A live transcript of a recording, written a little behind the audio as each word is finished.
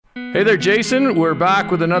Hey there, Jason. We're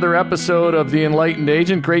back with another episode of The Enlightened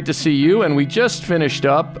Agent. Great to see you. And we just finished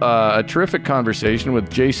up a terrific conversation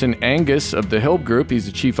with Jason Angus of the Hilb Group. He's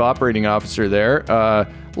the Chief Operating Officer there.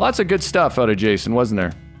 Lots of good stuff out of Jason, wasn't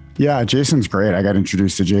there? Yeah, Jason's great. I got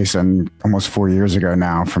introduced to Jason almost 4 years ago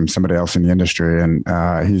now from somebody else in the industry. And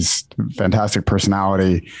he's fantastic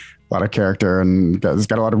personality, a lot of character, and he's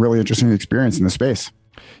got a lot of really interesting experience in the space.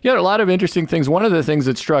 Yeah, a lot of interesting things. One of the things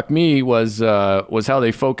that struck me was how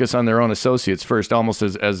they focus on their own associates first, almost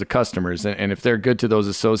as the customers. And if they're good to those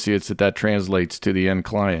associates, that translates to the end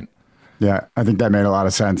client. Yeah, I think that made a lot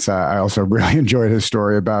of sense. I also really enjoyed his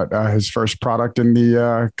story about his first product in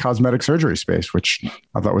the cosmetic surgery space, which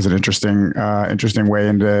I thought was an interesting way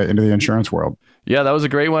into the insurance world. Yeah, that was a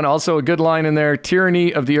great one. Also a good line in there,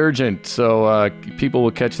 tyranny of the urgent. So people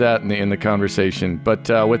will catch that in the conversation. But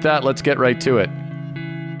with that, let's get right to it.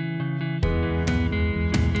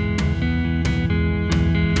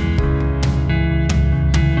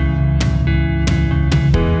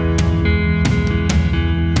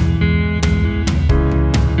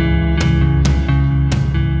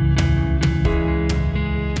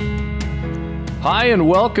 Hi, and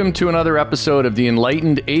welcome to another episode of The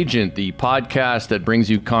Enlightened Agent, the podcast that brings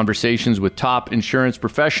you conversations with top insurance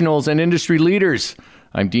professionals and industry leaders.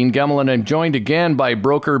 I'm Dean Gemmel, and I'm joined again by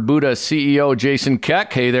Broker Buddha CEO Jason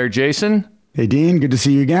Keck. Hey there, Jason. Hey, Dean. Good to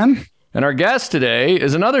see you again. And our guest today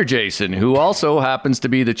is another Jason, who also happens to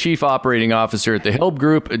be the Chief Operating Officer at the Hilb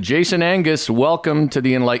Group. Jason Angus, welcome to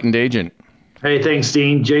The Enlightened Agent. Hey, thanks,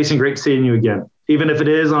 Dean. Jason, great seeing you again, even if it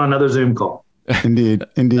is on another Zoom call. Indeed.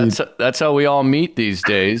 That's how we all meet these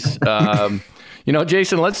days.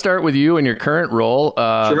 Jason, let's start with you in your current role.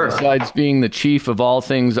 Sure. Besides being the chief of all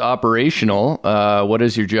things operational, what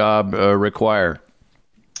does your job require?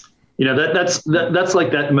 That's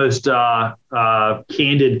like that most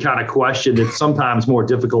candid kind of question that's sometimes more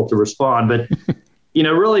difficult to respond. But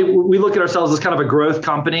really, we look at ourselves as kind of a growth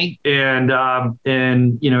company, and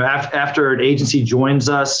after an agency joins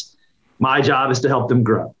us, my job is to help them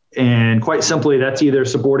grow. And quite simply, that's either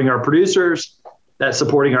supporting our producers, that's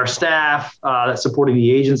supporting our staff, that's supporting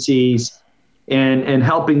the agencies, and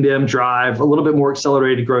helping them drive a little bit more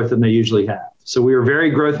accelerated growth than they usually have. So we are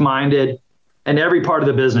very growth-minded in every part of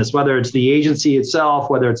the business, whether it's the agency itself,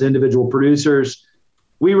 whether it's individual producers.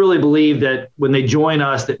 We really believe that when they join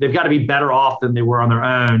us, that they've got to be better off than they were on their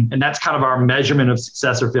own. And that's kind of our measurement of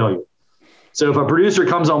success or failure. So if a producer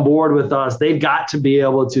comes on board with us, they've got to be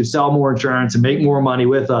able to sell more insurance and make more money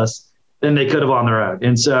with us than they could have on their own.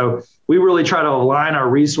 And so we really try to align our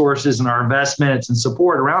resources and our investments and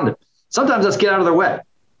support around it. Sometimes that's get out of their way.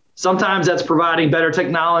 Sometimes that's providing better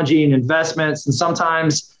technology and investments. And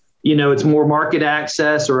sometimes, it's more market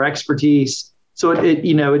access or expertise. So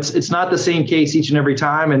it's not the same case each and every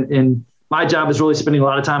time. And my job is really spending a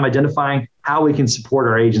lot of time identifying how we can support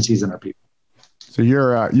our agencies and our people. So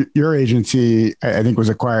your agency, I think, was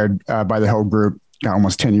acquired by the Hilb Group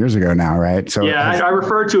almost 10 years ago now, right? So yeah, I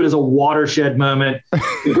refer to it as a watershed moment,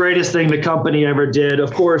 the greatest thing the company ever did.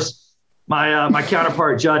 Of course, my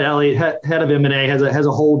counterpart, Judd Elliott, head of M&A, has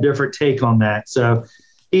a whole different take on that. So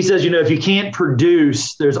he says, if you can't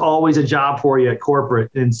produce, there's always a job for you at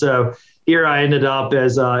corporate. And so here I ended up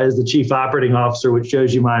as the Chief Operating Officer, which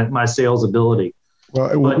shows you my sales ability.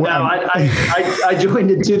 But no, I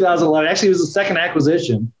joined in 2011. Actually, it was the second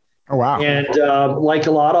acquisition. Oh, wow. And like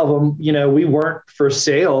a lot of them, we weren't for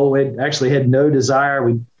sale. We actually had no desire.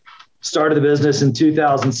 We started the business in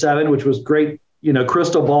 2007, which was great,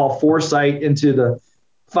 crystal ball foresight into the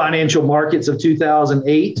financial markets of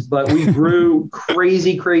 2008. But we grew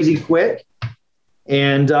crazy quick.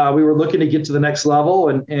 And we were looking to get to the next level.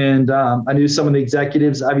 And I knew some of the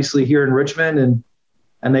executives, obviously, here in Richmond.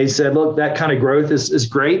 And they said, look, that kind of growth is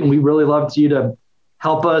great. And we really love you to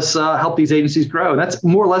help us help these agencies grow. And that's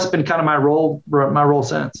more or less been kind of my role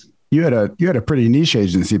since. You had a pretty niche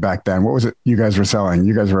agency back then. What was it you guys were selling?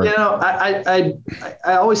 You guys were, I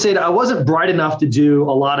always say that I wasn't bright enough to do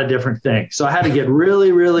a lot of different things. So I had to get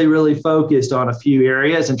really, really, really focused on a few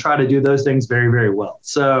areas and try to do those things very, very well.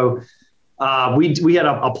 So we had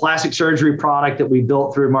a plastic surgery product that we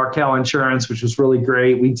built through Markel Insurance, which was really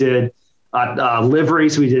great. We did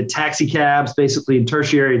liveries. We did taxi cabs, basically in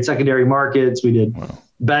tertiary and secondary markets. We did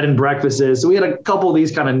bed and breakfasts. So we had a couple of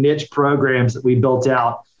these kind of niche programs that we built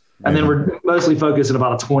out. And then we're mostly focused in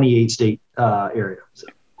about a 28 state area. So.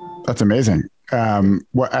 That's amazing. Believe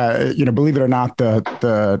it or not,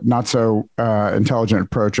 the not so intelligent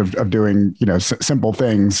approach of doing simple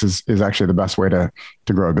things is actually the best way to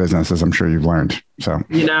grow a business, as I'm sure you've learned. So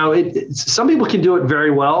some people can do it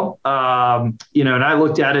very well. And I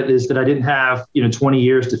looked at it as that I didn't have 20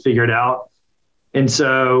 years to figure it out. And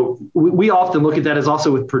so we often look at that as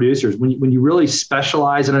also with producers. When you really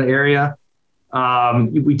specialize in an area,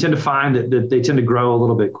 we tend to find that they tend to grow a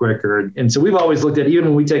little bit quicker. And so we've always looked at, even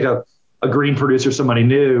when we take a green producer, somebody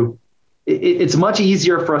new, it's much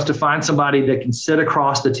easier for us to find somebody that can sit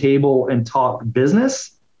across the table and talk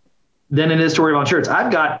business than it is to worry about insurance.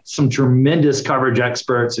 I've got some tremendous coverage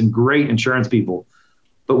experts and great insurance people,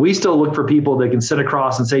 but we still look for people that can sit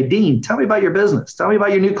across and say, Dean, tell me about your business. Tell me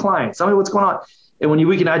about your new clients. Tell me what's going on. And when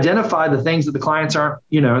we can identify the things that the clients aren't,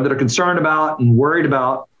 that are concerned about and worried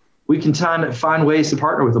about, we can find ways to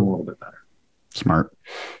partner with them a little bit better. Smart.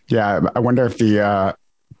 Yeah. I wonder if the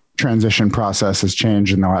transition process has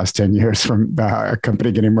changed in the last 10 years from a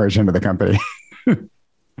company getting merged into the company.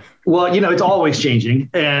 Well, it's always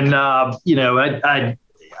changing. And,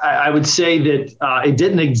 I would say that it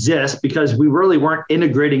didn't exist because we really weren't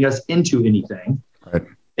integrating us into anything. Right.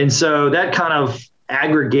 And so that kind of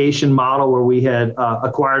aggregation model where we had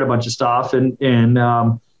acquired a bunch of stuff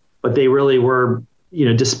but they really were,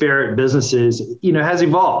 disparate businesses, has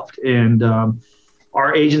evolved. And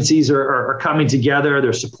our agencies are coming together.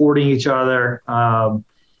 They're supporting each other. I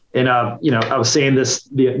was saying this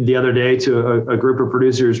the other day to a group of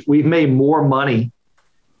producers. We've made more money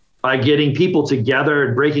by getting people together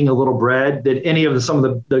and breaking a little bread than any of some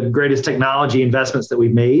of the greatest technology investments that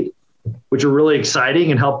we've made, which are really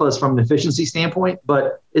exciting and help us from an efficiency standpoint.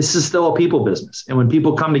 But it's just still a people business. And when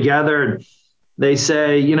people come together and they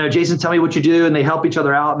say, Jason, tell me what you do, and they help each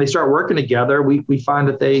other out and they start working together, we find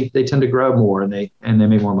that they tend to grow more and they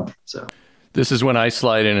make more money. So this is when I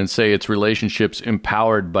slide in and say it's relationships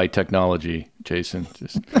empowered by technology, Jason.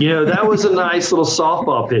 That was a nice little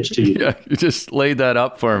softball pitch to you. Yeah, you just laid that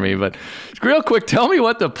up for me. But real quick, tell me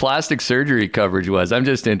what the plastic surgery coverage was. I'm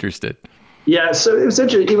just interested. Yeah, so it was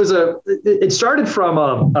interesting. It started from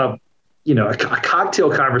a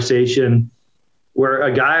cocktail conversation where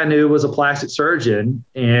a guy I knew was a plastic surgeon,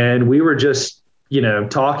 and we were just,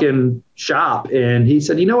 talking shop, and he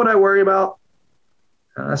said, "You know what I worry about?"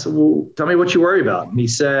 And I said, "Well, tell me what you worry about." And he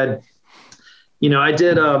said, "I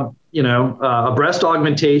did a breast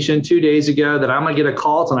augmentation 2 days ago that I'm going to get a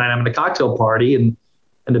call tonight. I'm at a cocktail party and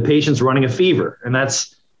the patient's running a fever, and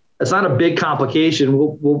that's not a big complication.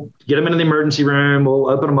 We'll get them into the emergency room. We'll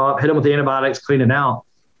open them up, hit them with the antibiotics, clean it out.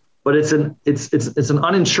 But it's an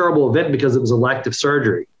uninsurable event because it was elective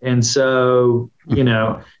surgery. And so,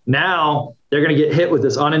 now they're going to get hit with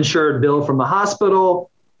this uninsured bill from the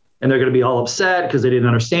hospital, and they're going to be all upset because they didn't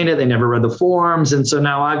understand it. They never read the forms. And so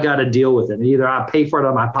now I've got to deal with it. And either I pay for it out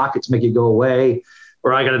of my pocket to make it go away,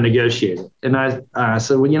 or I got to negotiate it." And I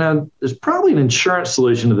said, "Well, there's probably an insurance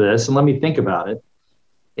solution to this, and let me think about it."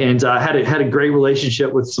 And I had a great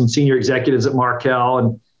relationship with some senior executives at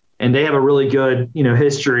Markel, and they have a really good,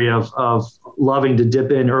 history of loving to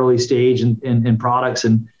dip in early stage in products,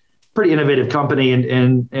 and pretty innovative company.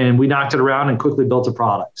 And we knocked it around and quickly built a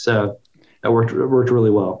product. So that worked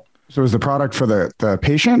really well. So was the product for the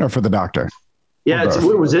patient or for the doctor? Yeah, it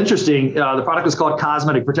was interesting. The product was called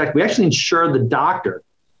Cosmetic Protect. We actually insured the doctor.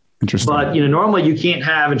 Interesting. But, normally you can't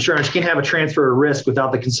have insurance. You can't have a transfer of risk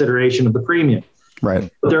without the consideration of the premium. Right.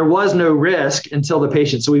 But there was no risk until the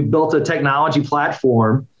patient. So we built a technology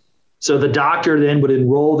platform. So the doctor then would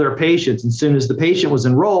enroll their patients. And as soon as the patient was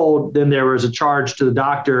enrolled, then there was a charge to the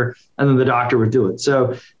doctor, and then the doctor would do it.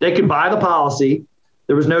 So they could buy the policy.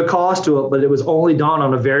 There was no cost to it, but it was only done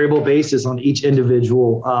on a variable basis on each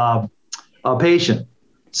individual patient.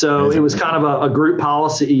 So it was kind of a group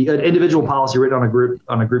policy, an individual policy written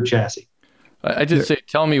on a group chassis. I just say,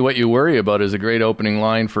 tell me what you worry about is a great opening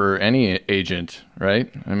line for any agent,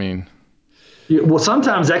 right? I mean, well,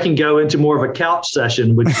 sometimes that can go into more of a couch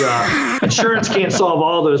session, which insurance can't solve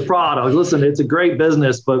all those problems. Listen, it's a great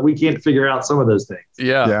business, but we can't figure out some of those things.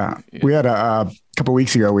 Yeah. We had a couple of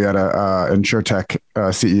weeks ago, we had a InsurTech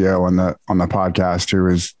CEO on the podcast who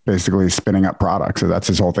was basically spinning up products. So that's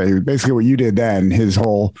his whole thing. Basically what you did then, his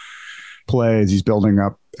whole play is he's building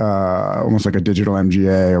up almost like a digital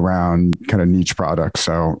MGA around kind of niche products.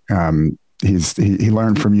 So he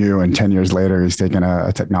learned from you, and 10 years later, he's taken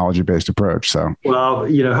a technology-based approach. So, well,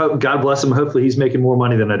 God bless him. Hopefully he's making more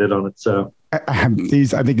money than I did on it. So I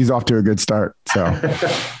think he's off to a good start. So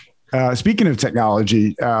speaking of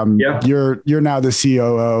technology, you're now the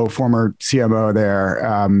COO, former CMO there.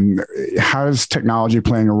 How is technology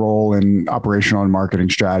playing a role in operational and marketing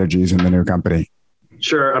strategies in the new company?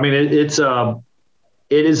 Sure. I mean,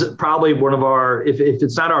 it is probably one of our, if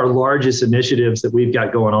it's not our largest initiatives that we've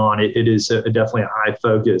got going on, it is definitely a high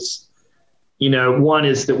focus. One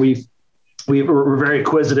is that we're very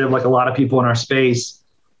acquisitive, like a lot of people in our space.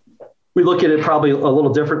 We look at it probably a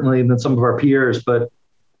little differently than some of our peers, but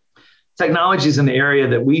technology is an area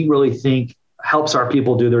that we really think helps our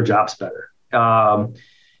people do their jobs better.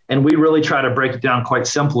 And we really try to break it down quite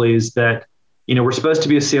simply is that, we're supposed to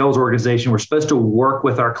be a sales organization. We're supposed to work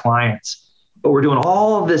with our clients, but we're doing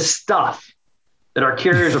all of this stuff that our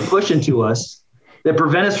carriers are pushing to us that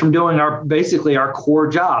prevent us from doing basically our core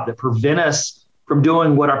job, that prevent us from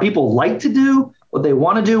doing what our people like to do, what they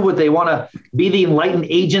want to do, what they want to be the enlightened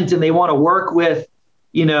agent, and they want to work with,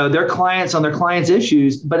 their clients on their clients'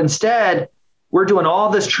 issues. But instead, we're doing all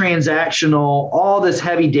this transactional, all this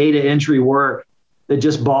heavy data entry work that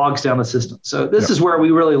just bogs down the system. So this is where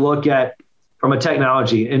we really look at from a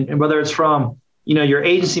technology, and whether it's from, your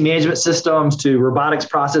agency management systems to robotics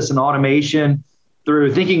process and automation,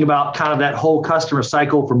 through thinking about kind of that whole customer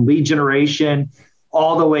cycle from lead generation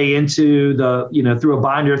all the way into through a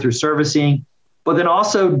binder, through servicing, but then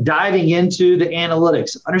also diving into the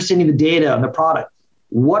analytics, understanding the data and the product.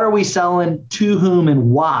 What are we selling, to whom,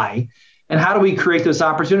 and why? And how do we create those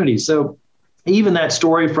opportunities? So even that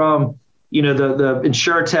story from, the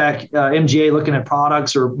InsurTech, MGA looking at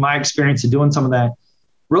products, or my experience of doing some of that,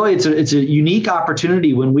 really it's a unique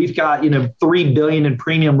opportunity when we've got, $3 billion in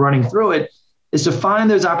premium running through it, is to find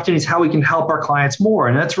those opportunities, how we can help our clients more.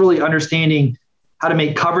 And that's really understanding how to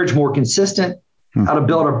make coverage more consistent, how to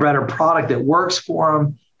build a better product that works for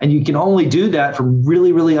them. And you can only do that from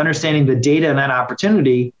really, really understanding the data and that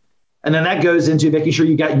opportunity. And then that goes into making sure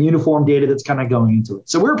you got uniform data that's kind of going into it.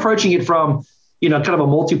 So we're approaching it from, kind of a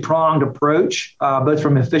multi-pronged approach, both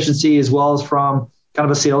from efficiency as well as from kind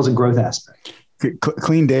of a sales and growth aspect.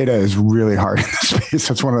 Clean data is really hard in this space.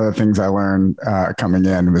 That's one of the things I learned coming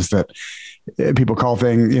in, was that people call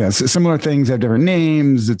things, similar things have different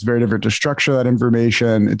names. It's very difficult to structure that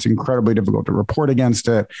information. It's incredibly difficult to report against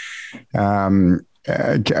it.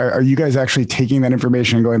 Are you guys actually taking that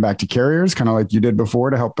information and going back to carriers, kind of like you did before,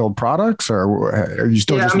 to help build products, or are you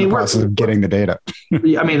still just in the process of getting the data?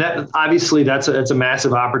 That obviously that's a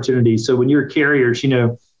massive opportunity. So when you're carriers,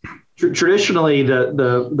 traditionally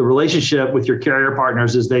the relationship with your carrier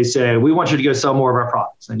partners is they say, we want you to go sell more of our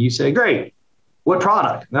products. And you say, great. What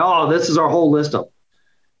product? No, this is our whole list of them.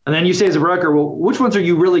 And then you say as a broker, well, which ones are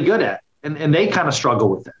you really good at? And they kind of struggle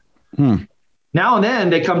with that. Now and then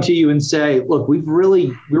they come to you and say, look, we're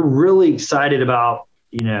really excited about,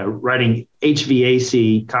 writing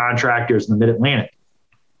HVAC contractors in the Mid-Atlantic.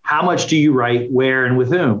 How much do you write, where, and with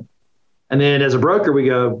whom? And then as a broker, we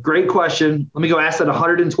go, great question. Let me go ask that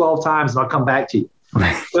 112 times and I'll come back to you.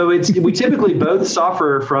 So we typically both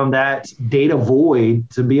suffer from that data void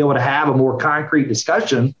to be able to have a more concrete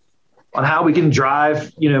discussion on how we can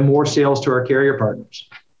drive, more sales to our carrier partners.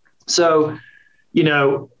 So,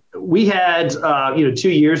 we had, 2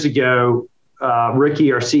 years ago,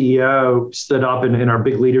 Ricky, our CEO, stood up in our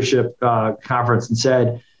big leadership conference and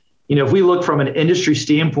said, if we look from an industry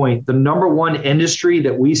standpoint, the number one industry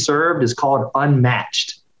that we served is called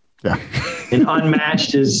unmatched. Yeah. And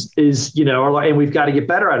unmatched is, and we've got to get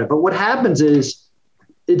better at it. But what happens is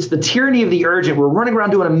it's the tyranny of the urgent. We're running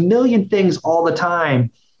around doing a million things all the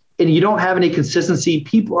time, and you don't have any consistency.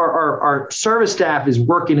 People our service staff is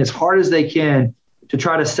working as hard as they can to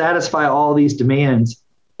try to satisfy all these demands.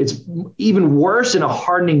 It's even worse in a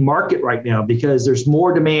hardening market right now because there's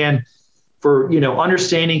more demand for,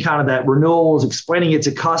 understanding kind of that renewals, explaining it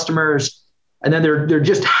to customers. And then they're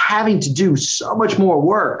just having to do so much more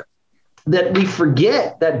work that we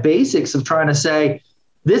forget that basics of trying to say,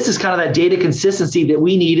 this is kind of that data consistency that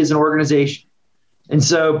we need as an organization. And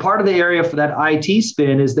so part of the area for that IT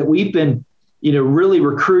spin is that we've been, really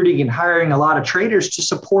recruiting and hiring a lot of traders to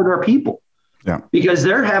support our people. Yeah. Because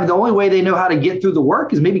the only way they know how to get through the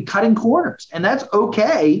work is maybe cutting corners. And that's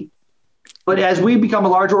okay. But as we become a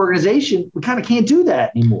large organization, we kind of can't do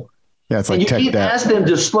that anymore. Yeah, it's like and you can't ask them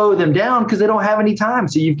to slow them down because they don't have any time.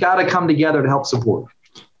 So you've got to come together to help support.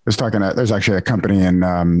 There's actually a company in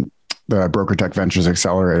the Broker Tech Ventures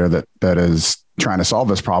Accelerator that is trying to solve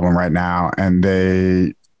this problem right now. And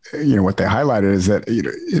they, what they highlighted is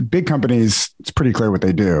that big companies, it's pretty clear what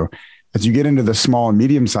they do. As you get into the small and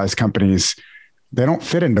medium-sized companies, they don't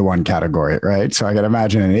fit into one category, right? So I can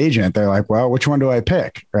imagine an agent, they're like, well, which one do I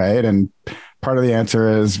pick, right? And part of the answer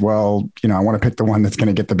is, well, I want to pick the one that's going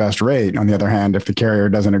to get the best rate. On the other hand, if the carrier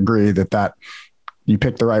doesn't agree that you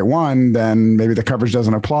pick the right one, then maybe the coverage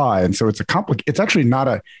doesn't apply. And so it's actually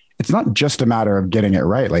it's not just a matter of getting it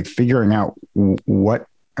right. Like figuring out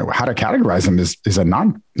how to categorize them is a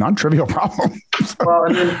non-trivial problem. Well,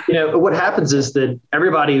 and then, what happens is that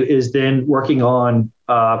everybody is then working on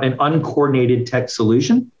an uncoordinated tech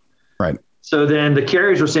solution. Right. So then the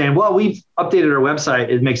carriers are saying, well, we've updated our website.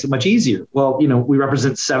 It makes it much easier. Well, we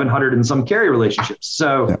represent 700 and some carrier relationships.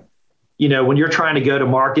 So, when you're trying to go to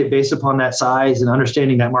market based upon that size and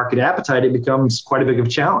understanding that market appetite, it becomes quite a big of a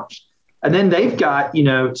challenge. And then they've got,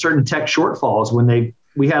 certain tech shortfalls when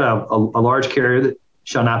we had a large carrier that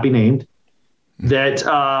shall not be named, that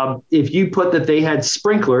if you put that they had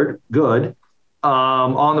sprinklered good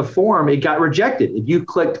on the form, it got rejected. If you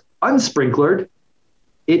clicked unsprinklered,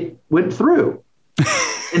 it went through.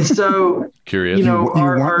 And so, curious,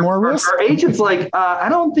 our agent's like, I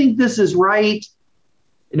don't think this is right.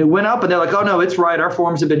 And it went up and they're like, oh no, it's right. Our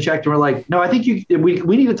forms have been checked. And we're like, no, I think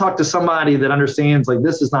we need to talk to somebody that understands like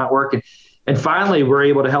this is not working. And finally we're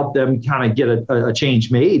able to help them kind of get a change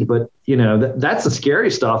made. But that's the scary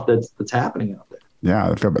stuff that's happening out there.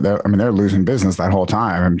 Yeah. They're losing business that whole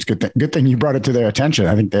time. It's good thing you brought it to their attention.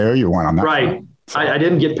 I think they owe you one on that. Right. I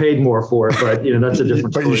didn't get paid more for it, but that's a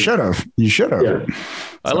different story. But you should have. Yeah.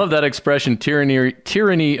 I love that expression,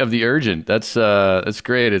 tyranny of the urgent. That's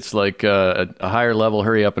great. It's like a higher level,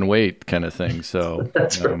 hurry up and wait kind of thing. So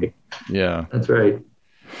that's right. Yeah, that's right.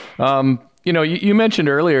 You mentioned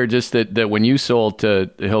earlier just that when you sold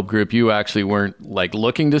to the Hilb Group, you actually weren't like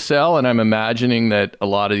looking to sell. And I'm imagining that a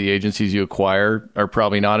lot of the agencies you acquire are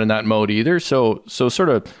probably not in that mode either. So sort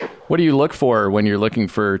of, what do you look for when you're looking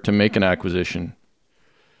to make an acquisition?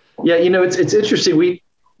 Yeah, it's interesting. We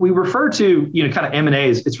refer to, kind of M&A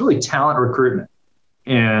as it's really talent recruitment.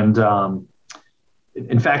 And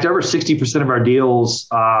in fact, over 60% of our deals,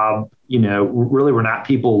 really were not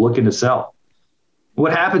people looking to sell.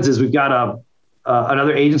 What happens is we've got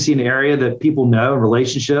another agency in the area that people know,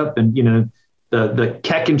 relationship, and, the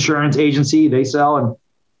Keck Insurance Agency, they sell. And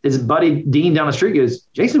his buddy Dean down the street goes,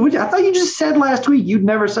 Jason, I thought you just said last week you'd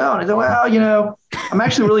never sell. And I said, well, I'm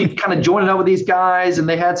actually really kind of joining up with these guys, and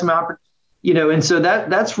they had some and so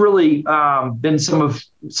that's really been some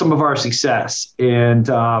of our success. And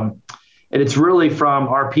it's really from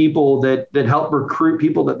our people that help recruit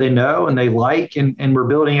people that they know and they like, and we're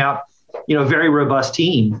building out, a very robust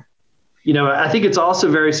team. I think it's also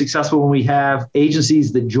very successful when we have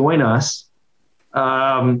agencies that join us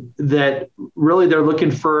that really they're looking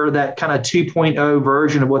for that kind of 2.0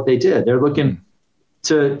 version of what they did. They're looking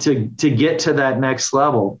to get to that next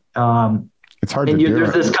level. It's hard to do.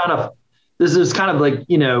 There's this kind of like,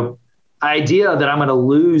 idea that I'm going to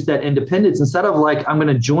lose that independence instead of like, I'm going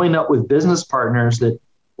to join up with business partners that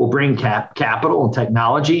will bring capital and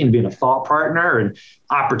technology and being a thought partner and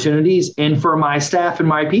opportunities. And for my staff and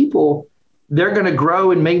my people, they're going to grow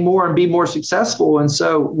and make more and be more successful. And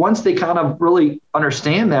so once they kind of really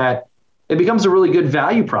understand that, it becomes a really good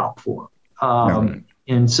value prop for them.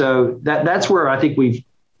 And so that's where I think we've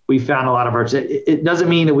found a lot of our, it doesn't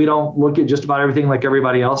mean that we don't look at just about everything like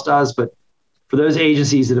everybody else does, but for those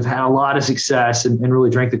agencies that have had a lot of success and really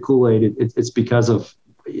drank the Kool-Aid, it's because of,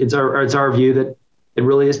 it's our view that it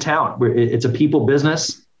really is talent. It's a people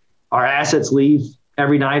business. Our assets leave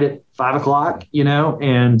every night at 5:00,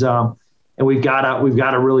 and we've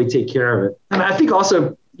got to really take care of it. And I think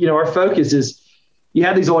also, our focus is, you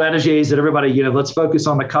have these old adages that everybody, let's focus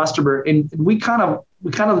on the customer, and we kind of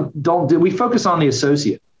don't do. We focus on the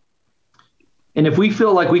associate. And if we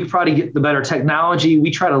feel like we could probably get the better technology, we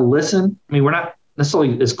try to listen. I mean, we're not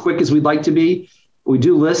necessarily as quick as we'd like to be. We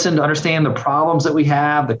do listen to understand the problems that we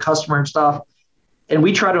have, the customer and stuff. And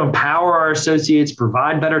we try to empower our associates,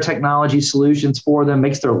 provide better technology solutions for them,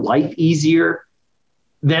 makes their life easier.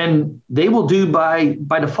 Then they will do by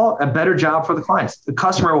default a better job for the clients. The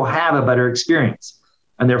customer will have a better experience,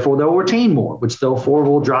 and therefore they'll retain more, which therefore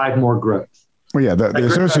will drive more growth. Well, yeah, the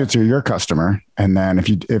associates are your customer, and then if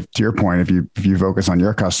to your point, if you focus on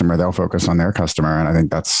your customer, they'll focus on their customer, and I think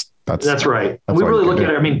that's right. And we really look at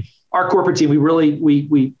it. I mean, our corporate team, we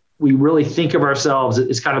really think of ourselves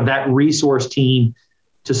as kind of that resource team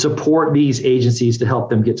to support these agencies to help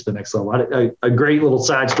them get to the next level. A great little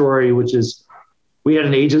side story, which is we had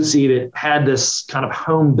an agency that had this kind of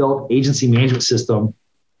home-built agency management system,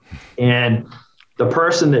 and the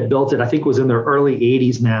person that built it, I think, was in their early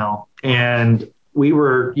 80s now. And we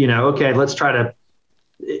were, okay, let's try to,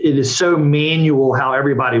 it is so manual how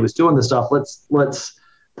everybody was doing this stuff. Let's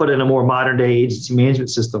put in a more modern day agency management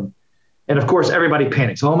system. And of course, everybody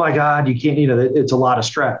panics. Oh my God, you can't, it's a lot of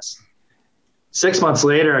stress. 6 months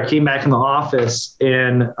later, I came back in the office,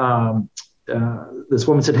 and this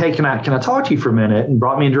woman said, hey, can I talk to you for a minute? And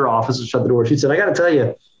brought me into her office and shut the door. She said, I got to tell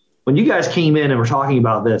you, when you guys came in and were talking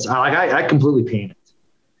about this, I completely panicked.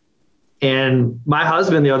 And my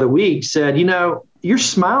husband the other week said, you're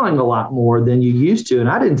smiling a lot more than you used to. And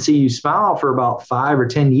I didn't see you smile for about 5 or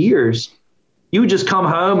 10 years. You would just come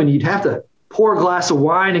home and you'd have to pour a glass of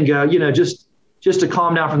wine and go, just to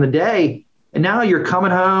calm down from the day. And now you're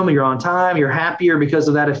coming home and you're on time, you're happier because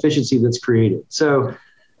of that efficiency that's created. So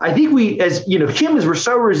I think as humans, we're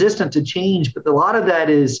so resistant to change, but a lot of that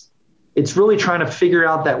is it's really trying to figure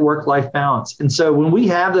out that work-life balance. And so when we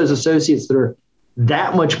have those associates that are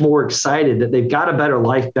that much more excited that they've got a better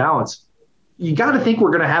life balance, you got to think we're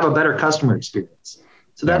going to have a better customer experience.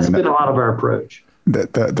 So that's been a lot of our approach.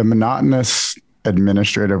 The monotonous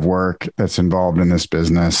administrative work that's involved in this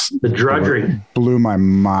business, the drudgery, blew my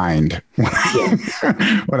mind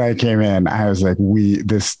when I came in. I was like,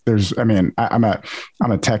 I'm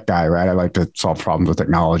a tech guy, right? I like to solve problems with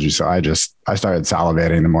technology. So I started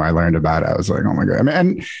salivating the more I learned about it. I was like, oh my God.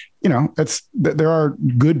 There are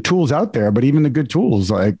good tools out there, but even the good tools,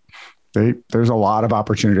 like there's a lot of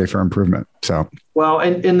opportunity for improvement. So, well,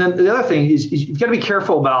 and then the other thing is you've got to be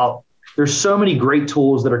careful about, there's so many great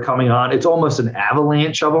tools that are coming on. It's almost an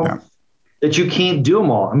avalanche of them that you can't do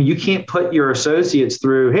them all. I mean, you can't put your associates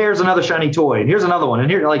through, here's another shiny toy and here's another one.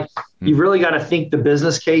 And here, you've really got to think the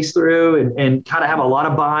business case through and kind of have a lot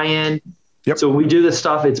of buy-in. Yep. So when we do this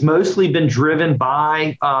stuff, it's mostly been driven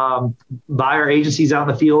by our agencies out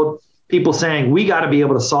in the field, people saying, we got to be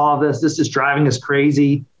able to solve this. This is driving us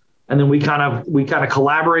crazy. And then we kind of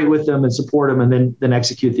collaborate with them and support them and then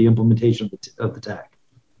execute the implementation of the tech.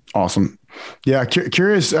 Awesome. Yeah.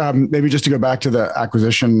 Curious, maybe just to go back to the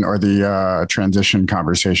acquisition or the transition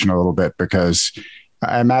conversation a little bit, because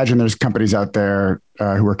I imagine there's companies out there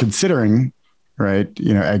who are considering, right,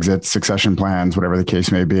 exits, succession plans, whatever the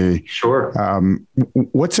case may be. Sure.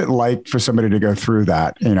 What's it like for somebody to go through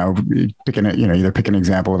that? Either pick an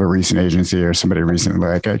example of a recent agency or somebody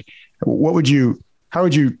recently. How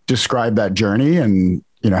would you describe that journey and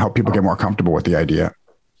help people get more comfortable with the idea?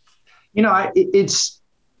 It's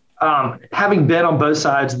having been on both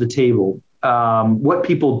sides of the table. What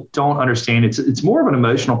people don't understand, it's more of an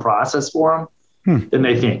emotional process for them than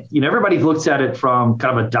they think. Everybody looks at it from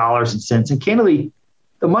kind of a dollars and cents, and candidly,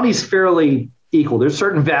 the money's fairly equal. There's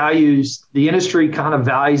certain values. The industry kind of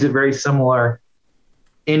values it very similar.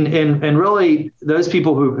 And really, those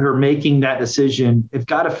people who are making that decision have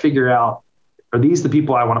got to figure out, are these the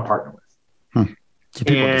people I want to partner with?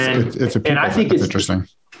 And I think it's interesting.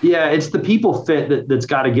 Yeah, it's the people fit that's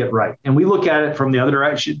got to get right. And we look at it from the other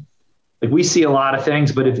direction. Like, we see a lot of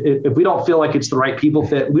things, but if we don't feel like it's the right people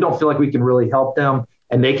fit, we don't feel like we can really help them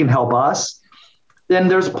and they can help us, then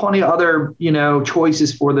there's plenty of other,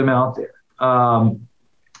 choices for them out there.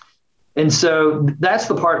 And so that's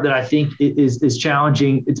the part that I think is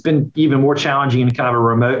challenging. It's been even more challenging in kind of a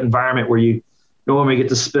remote environment where you normally get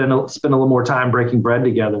to spend a little more time breaking bread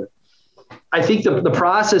together. I think the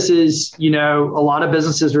process is, a lot of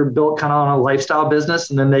businesses are built kind of on a lifestyle business,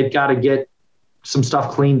 and then they've got to get some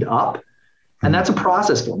stuff cleaned up. And that's a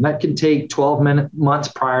process for them. That can take 12 months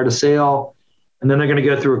prior to sale. And then they're going to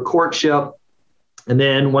go through a courtship. And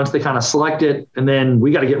then once they kind of select it, and then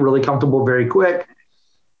we got to get really comfortable very quick.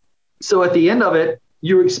 So at the end of it,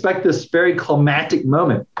 you expect this very climactic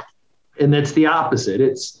moment. And it's the opposite.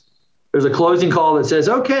 There's a closing call that says,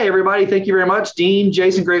 okay, everybody, thank you very much. Dean,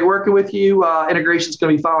 Jason, great working with you. Integration's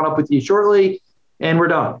going to be following up with you shortly, and we're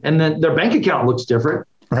done. And then their bank account looks different.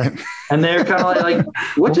 Right. And they're kind of like,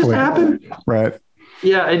 what just happened? Right.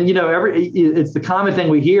 Yeah. And, it's the common thing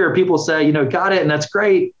we hear. People say, got it. And that's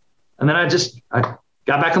great. And then I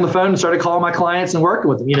got back on the phone and started calling my clients and working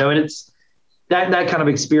with them, and it's that kind of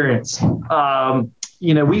experience.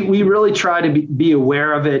 We really try to be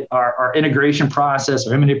aware of it. Our integration process,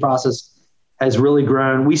 our M&A process has really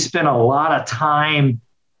grown. We spent a lot of time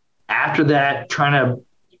after that trying to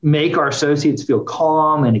make our associates feel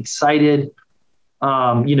calm and excited.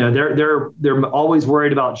 They're always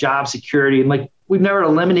worried about job security. And we've never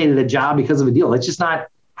eliminated a job because of a deal. That's just not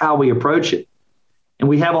how we approach it. And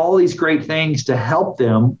we have all these great things to help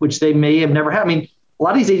them, which they may have never had. I mean, a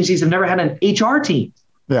lot of these agencies have never had an HR team.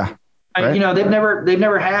 Yeah. Right. They've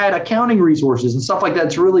never had accounting resources and stuff like that.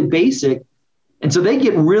 It's really basic. And so they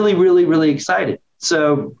get really, really, really excited.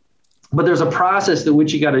 So, but there's a process to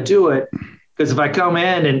which you got to do it. Because if I come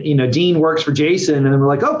in and, Dean works for Jason, and then we're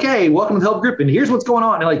like, okay, welcome to the Hilb Group, and here's what's going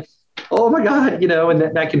on. And like, oh my God, and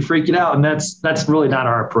that can freak you out. And that's really not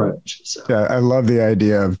our approach. So. Yeah, I love the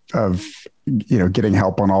idea of getting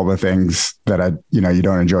help on all the things that you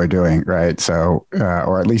don't enjoy doing. Right. So,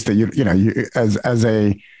 or at least that, you as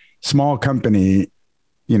a small company,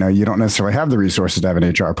 you don't necessarily have the resources to have an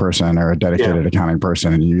HR person or a dedicated accounting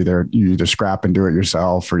person. And you either scrap and do it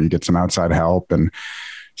yourself, or you get some outside help. And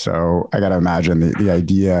so I got to imagine the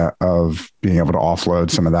idea of being able to offload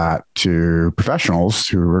some of that to professionals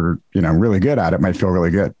who are, really good at it might feel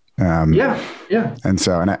really good. Yeah. And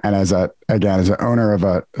so, and as an owner of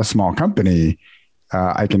a small company,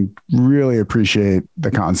 I can really appreciate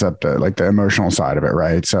the concept, like the emotional side of it.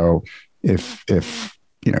 Right. So if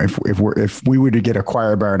if we were to get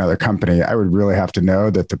acquired by another company, I would really have to know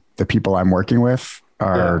that the people I'm working with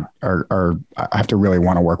are I have to really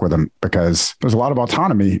want to work with them, because there's a lot of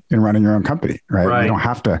autonomy in running your own company, right? You don't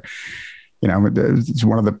have to, it's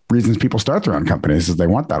one of the reasons people start their own companies is they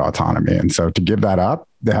want that autonomy. And so to give that up,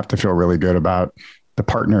 they have to feel really good about the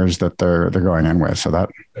partners that they're going in with. So I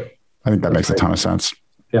think that makes a ton of sense.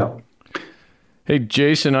 Yeah. Hey,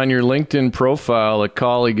 Jason, on your LinkedIn profile, a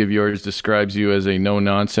colleague of yours describes you as a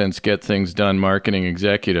no-nonsense, get-things-done marketing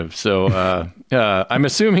executive. So I'm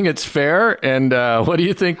assuming it's fair. And what do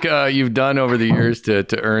you think you've done over the years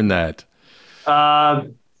to earn that?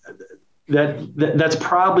 That's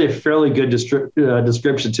probably a fairly good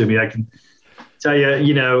description to me. I can tell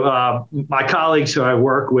you, my colleagues who I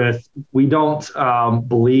work with, we don't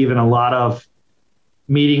believe in a lot of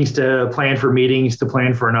meetings to plan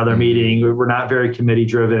for another meeting. We're not very committee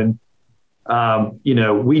driven.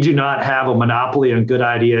 We do not have a monopoly on good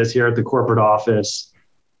ideas here at the corporate office.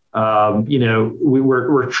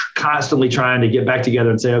 We're constantly trying to get back together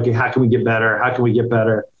and say, okay, how can we get better? How can we get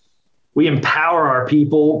better? We empower our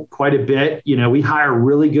people quite a bit. We hire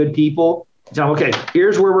really good people. Tell them, okay,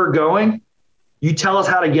 here's where we're going. You tell us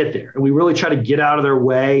how to get there. And we really try to get out of their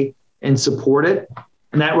way and support it.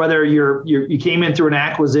 And that whether you came in through an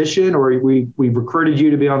acquisition or we recruited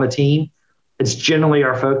you to be on the team, it's generally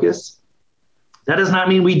our focus. That does not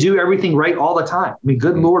mean we do everything right all the time. I mean,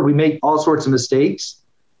 good Lord, we make all sorts of mistakes,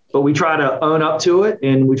 but we try to own up to it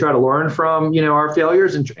and we try to learn from, our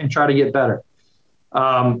failures and try to get better.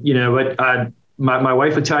 But my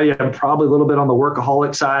wife would tell you I'm probably a little bit on the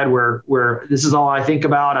workaholic side where this is all I think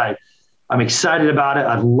about. I'm excited about it.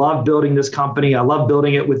 I love building this company. I love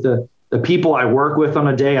building it with the people I work with on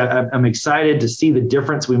a day. I'm excited to see the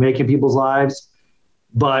difference we make in people's lives.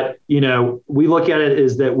 But, we look at it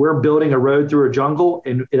as that we're building a road through a jungle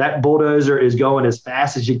and that bulldozer is going as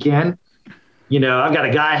fast as you can. I've got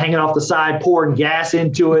a guy hanging off the side, pouring gas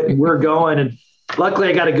into it and we're going. And luckily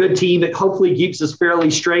I got a good team that hopefully keeps us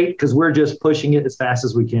fairly straight because we're just pushing it as fast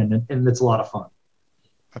as we can. And it's a lot of fun.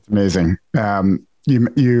 That's amazing.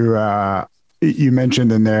 You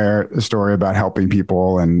mentioned in there a story about helping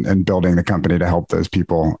people and building the company to help those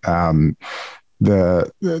people.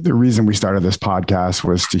 The reason we started this podcast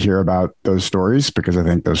was to hear about those stories, because I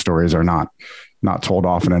think those stories are not told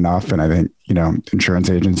often enough. And I think, insurance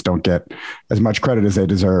agents don't get as much credit as they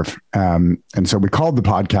deserve. And so we called the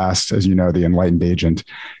podcast, as you know, The Enlightened Agent,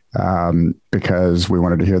 because we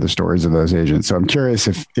wanted to hear the stories of those agents. So I'm curious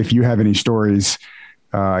if you have any stories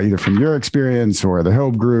either from your experience or the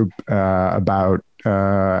Hilb Group about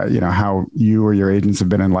how you or your agents have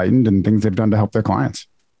been enlightened and things they've done to help their clients.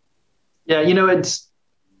 Yeah,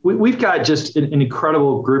 we've got just an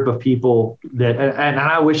incredible group of people that, and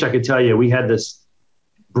I wish I could tell you, we had this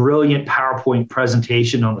brilliant PowerPoint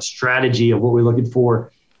presentation on the strategy of what we're looking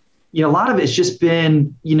for. A lot of it's just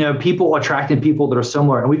been, people attracting people that are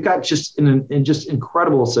similar, and we've got just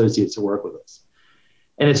incredible associates that work with us.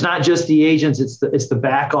 And it's not just the agents, it's the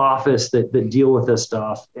back office that deal with this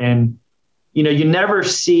stuff. And, you never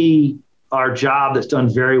see our job that's done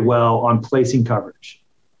very well on placing coverage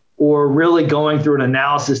or really going through an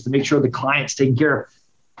analysis to make sure the client's taken care of.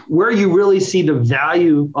 Where you really see the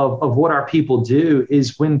value of what our people do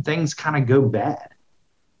is when things kind of go bad.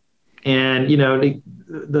 And,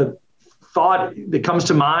 the thought that comes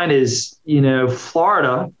to mind is,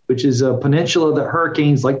 Florida, which is a peninsula that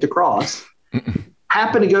hurricanes like to cross,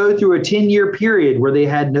 happened to go through a 10-year period where they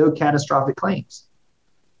had no catastrophic claims.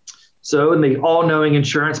 So in the all-knowing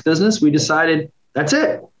insurance business, we decided that's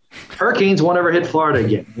it. Hurricanes won't ever hit Florida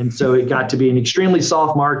again. And so it got to be an extremely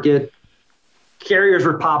soft market. Carriers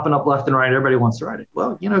were popping up left and right. Everybody wants to write it.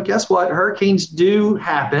 Well, guess what? Hurricanes do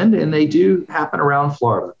happen, and they do happen around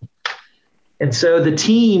Florida. And so the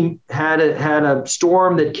team had a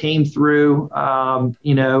storm that came through, and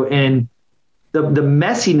the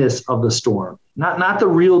messiness of the storm, not the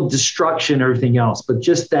real destruction or everything else, but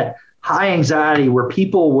just that high anxiety where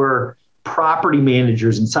people were property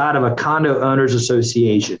managers inside of a condo owners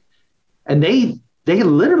association. And they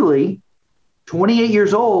literally, 28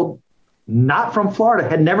 years old, not from Florida,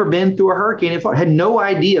 had never been through a hurricane in Florida, had no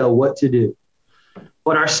idea what to do.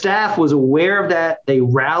 But our staff was aware of that. They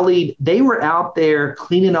rallied. They were out there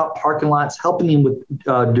cleaning up parking lots, helping them with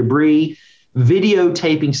debris,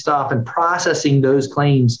 videotaping stuff and processing those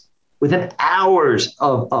claims within hours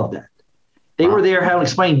of that. They were there having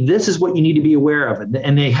explained, this is what you need to be aware of.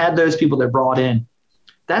 And they had those people that brought in.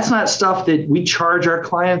 That's not stuff that we charge our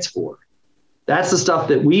clients for. That's the stuff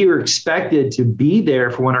that we are expected to be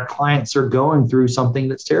there for when our clients are going through something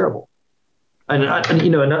that's terrible. And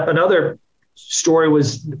another story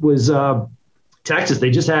was Texas.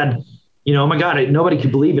 They just had, oh my God, nobody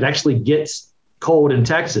could believe it actually gets cold in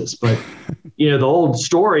Texas. But, the old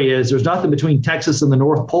story is there's nothing between Texas and the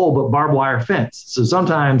North Pole but barbed wire fence. So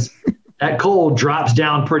sometimes that cold drops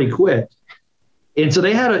down pretty quick. And so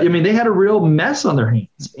they had a real mess on their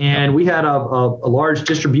hands. And we had a large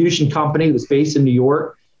distribution company that was based in New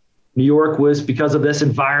York. New York was, because of this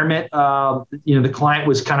environment, the client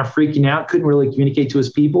was kind of freaking out, couldn't really communicate to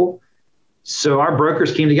his people. So our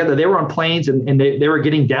brokers came together. They were on planes and they were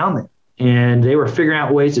getting down there. And they were figuring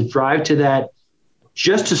out ways to drive to that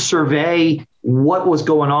just to survey what was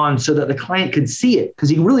going on so that the client could see it. Because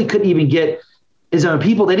he really couldn't even get his own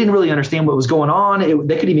people. They didn't really understand what was going on.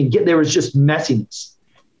 They couldn't even there was just messiness.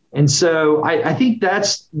 And so I think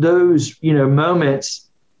that's those, moments.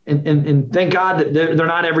 And thank God that they're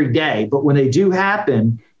not every day, but when they do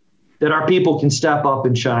happen, that our people can step up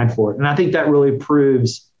and shine for it. And I think that really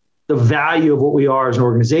proves the value of what we are as an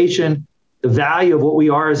organization, the value of what we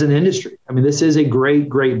are as an industry. I mean, this is a great,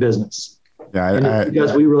 great business. Yeah,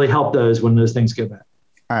 because we really help those when those things go bad.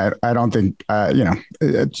 I don't think,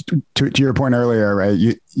 to your point earlier, right?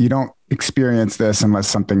 You don't experience this unless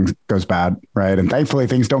something goes bad, right? And thankfully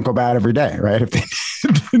things don't go bad every day, right?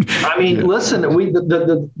 Listen,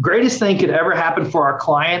 the greatest thing could ever happen for our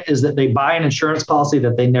client is that they buy an insurance policy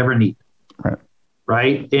that they never need.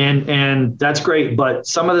 Right. And that's great. But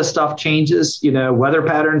some of the stuff changes, weather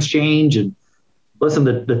patterns change. And listen,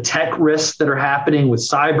 the tech risks that are happening with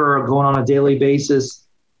cyber are going on a daily basis,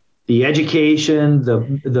 the education,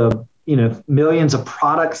 the millions of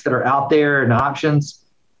products that are out there and options.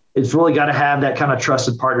 It's really got to have that kind of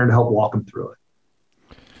trusted partner to help walk them through it.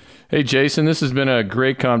 Hey, Jason, this has been a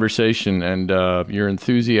great conversation, and your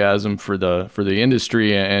enthusiasm for the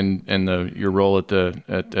industry and your role at the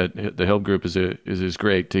Hilb Group is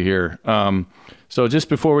great to hear. So just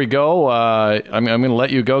before we go, I'm going to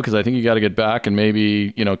let you go because I think you got to get back and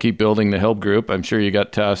maybe keep building the Hilb Group. I'm sure you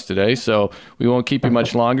got tasks today, so we won't keep you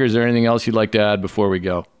much longer. Is there anything else you'd like to add before we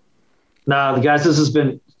go? No, guys, this has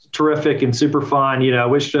been terrific and super fun. I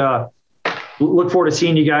wish. Look forward to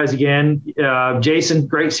seeing you guys again. Jason,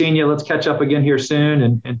 great seeing you. Let's catch up again here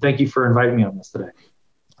soon. And thank you for inviting me on this today.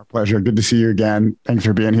 Our pleasure. Good to see you again. Thanks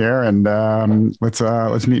for being here. And let's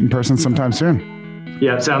meet in person sometime soon.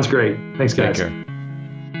 Yeah, sounds great. Thanks, guys. Take care.